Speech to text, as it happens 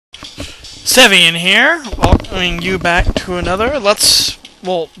Sevian here, welcoming you back to another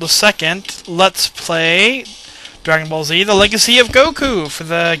the second Let's Play Dragon Ball Z, The Legacy of Goku for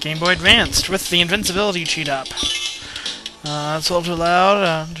the Game Boy Advanced with the invincibility cheat up. It's a little too loud,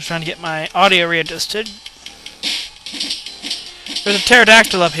 I'm just trying to get my audio readjusted. There's a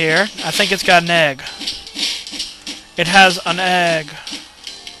pterodactyl up here. I think it's got an egg. It has an egg.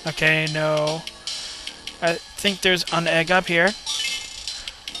 Okay, no. I think there's an egg up here.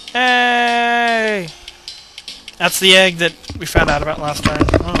 Hey! That's the egg that we found out about last time.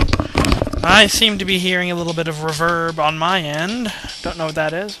 Oh. I seem to be hearing a little bit of reverb on my end. Don't know what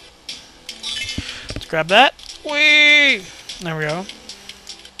that is. Let's grab that. Whee! There we go.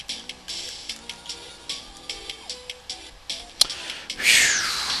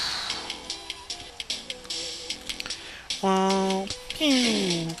 Well,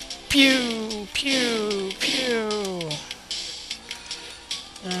 pew, pew, pew, pew.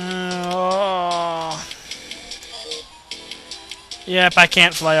 Oh. Yep, I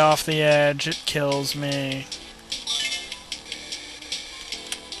can't fly off the edge. It kills me.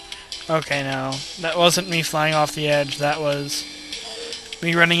 Okay, no. That wasn't me flying off the edge. That was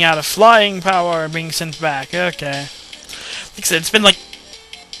me running out of flying power and being sent back. Okay. Like I said, it's been like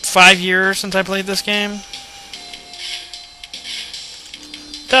 5 years since I played this game.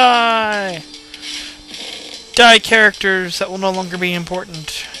 Die! Die characters that will no longer be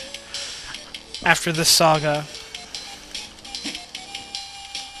important after this saga.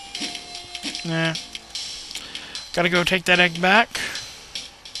 Nah. Gotta go take that egg back.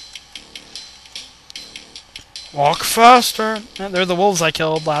 Walk faster! They're the wolves I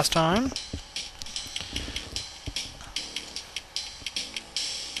killed last time.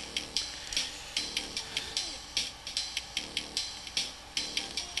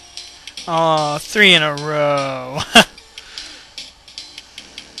 Aw, 3 in a row.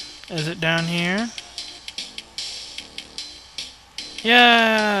 Is it down here?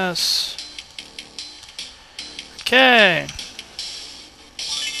 Yes! Okay.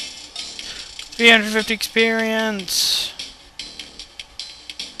 350 experience.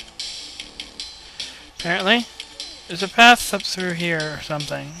 Apparently. There's a path up through here or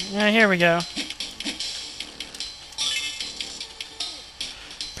something. Yeah, here we go.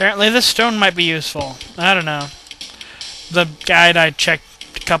 Apparently this stone might be useful. I don't know. The guide I checked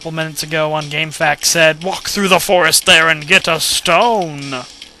a couple minutes ago on GameFAQs said, walk through the forest there and get a stone!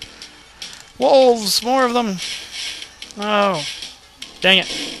 Wolves! More of them! Oh. Dang it.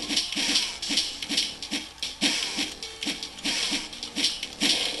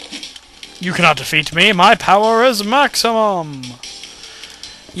 You cannot defeat me. My power is maximum!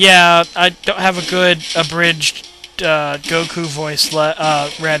 Yeah, I don't have a good abridged Goku voice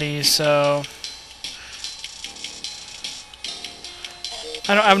ready, so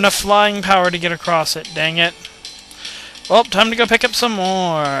I don't have enough flying power to get across it, dang it. Well, time to go pick up some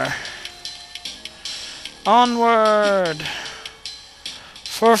more. Onward!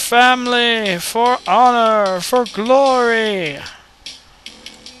 For family, for honor, for glory!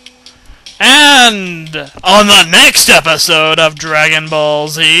 And on the next episode of Dragon Ball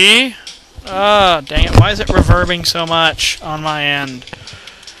Z... Oh, dang it. Why is it reverbing so much on my end?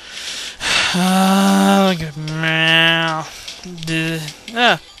 Look at me.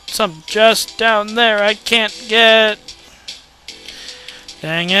 Some just down there I can't get.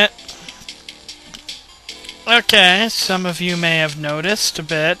 Dang it. Okay, some of you may have noticed a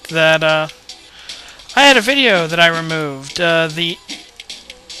bit that, I had a video that I removed. The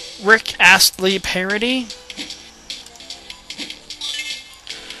Rick Astley parody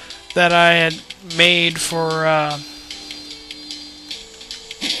that I had made for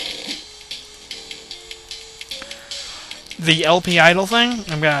the LP Idol thing.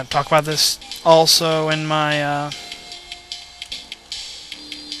 I'm gonna talk about this also in my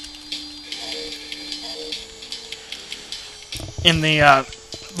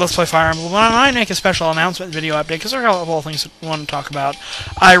Let's Play Fire Emblem. I might make a special announcement video update because there are a couple of things I want to talk about.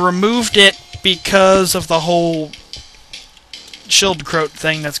 I removed it because of the whole Schildkröte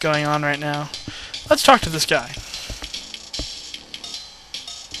thing that's going on right now. Let's talk to this guy.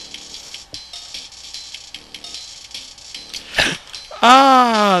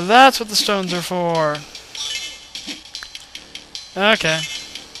 Ah, that's what the stones are for. Okay.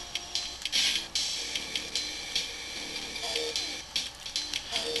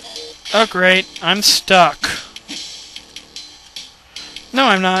 Oh great, I'm stuck. No,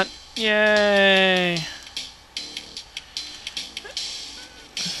 I'm not. Yay.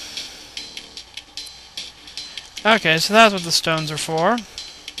 Okay, so that's what the stones are for.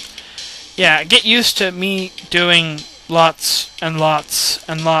 Yeah, get used to me doing lots and lots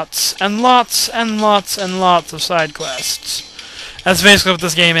and lots and lots and lots and lots of side quests. That's basically what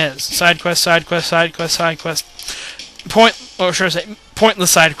this game is. Side quest, side quest, side quest, side quest.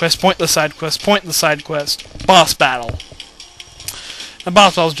 Pointless side quest, pointless side quest, pointless side quest. Boss battle. The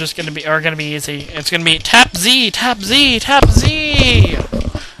boss battle is just gonna be easy. It's gonna be tap Z, tap Z, tap Z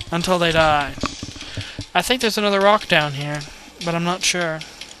until they die. I think there's another rock down here, but I'm not sure.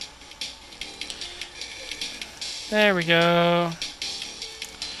 There we go.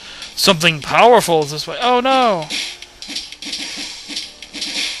 Something powerful is this way. Oh no!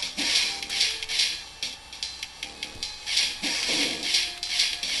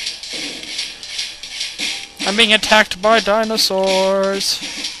 I'm being attacked by dinosaurs.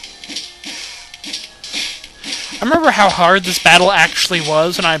 I remember how hard this battle actually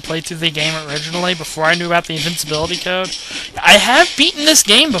was when I played through the game originally, before I knew about the invincibility code. I have beaten this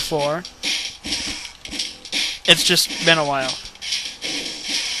game before. It's just been a while.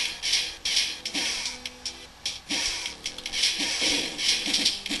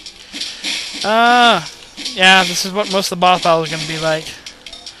 Yeah, this is what most of the boss battles are going to be like.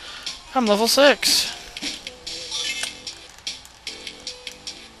 I'm level 6.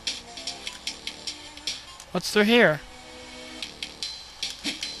 What's through here?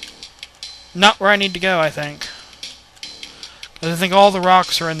 Not where I need to go, I think. 'Cause I think all the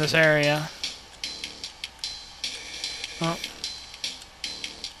rocks are in this area. Oh.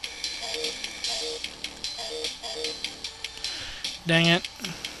 Dang it.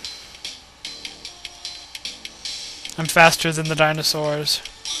 I'm faster than the dinosaurs.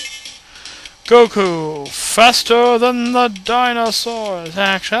 Goku! Faster than the dinosaurs!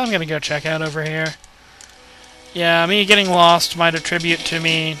 Actually, I'm gonna go check out over here. Yeah, me getting lost might attribute to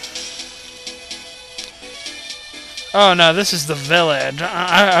me... Oh no, this is the village.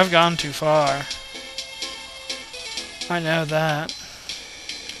 I've gone too far. I know that.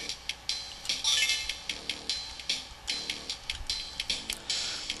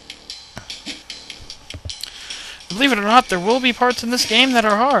 Believe it or not, there will be parts in this game that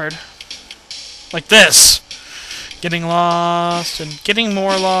are hard. Like this. Getting lost, and getting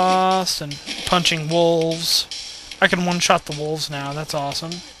more lost, and punching wolves. I can one-shot the wolves now, that's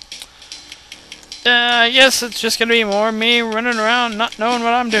awesome. I guess it's just gonna be more me running around not knowing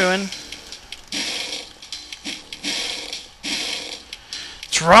what I'm doing.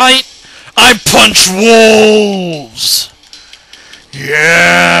 That's right! I punch wolves!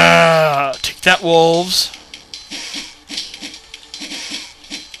 Yeah! Take that, wolves.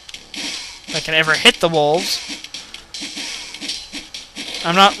 If I can ever hit the wolves.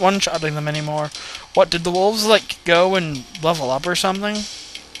 I'm not one-shotting them anymore. What, did the wolves, like, go and level up or something?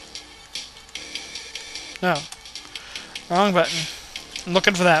 No. Wrong button. I'm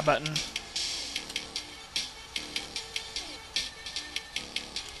looking for that button.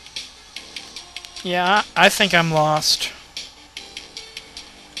 Yeah, I think I'm lost.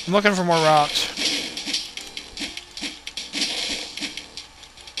 I'm looking for more rocks.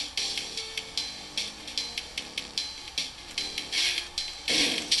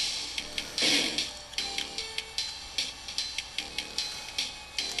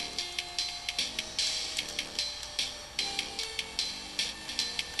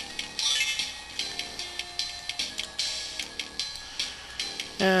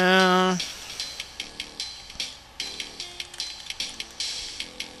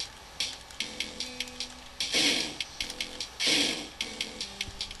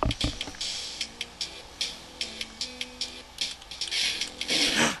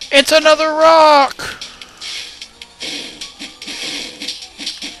 It's another rock!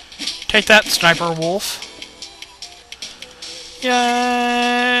 Take that, sniper wolf.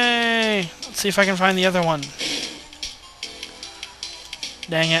 Yay! Let's see if I can find the other one.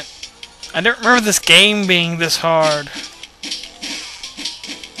 Dang it. I don't remember this game being this hard.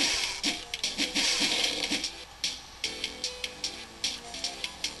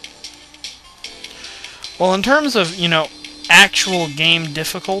 Well, in terms of, you know, actual game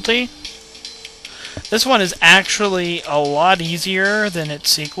difficulty, this one is actually a lot easier than its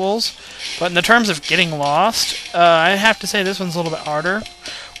sequels. But in the terms of getting lost, I have to say this one's a little bit harder.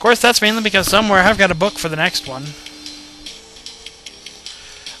 Of course, that's mainly because somewhere I've got a book for the next one.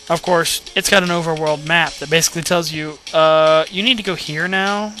 Of course, it's got an overworld map that basically tells you, you need to go here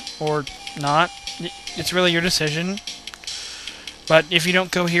now, or not. It's really your decision. But if you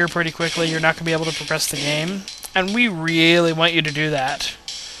don't go here pretty quickly, you're not going to be able to progress the game. And we really want you to do that.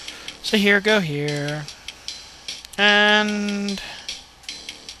 So here, go here. And...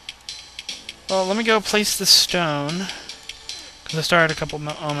 well, let me go place the stone. Because I started a couple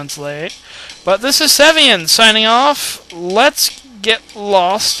moments late. But this is Sevian signing off. Let's get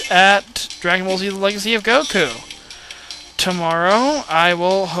lost at Dragon Ball Z: The Legacy of Goku. Tomorrow, I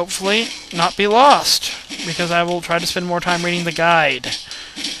will hopefully not be lost, because I will try to spend more time reading the guide.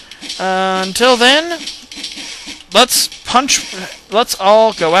 Until then, let's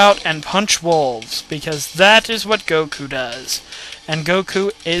all go out and punch wolves, because that is what Goku does. And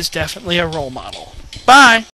Goku is definitely a role model. Bye!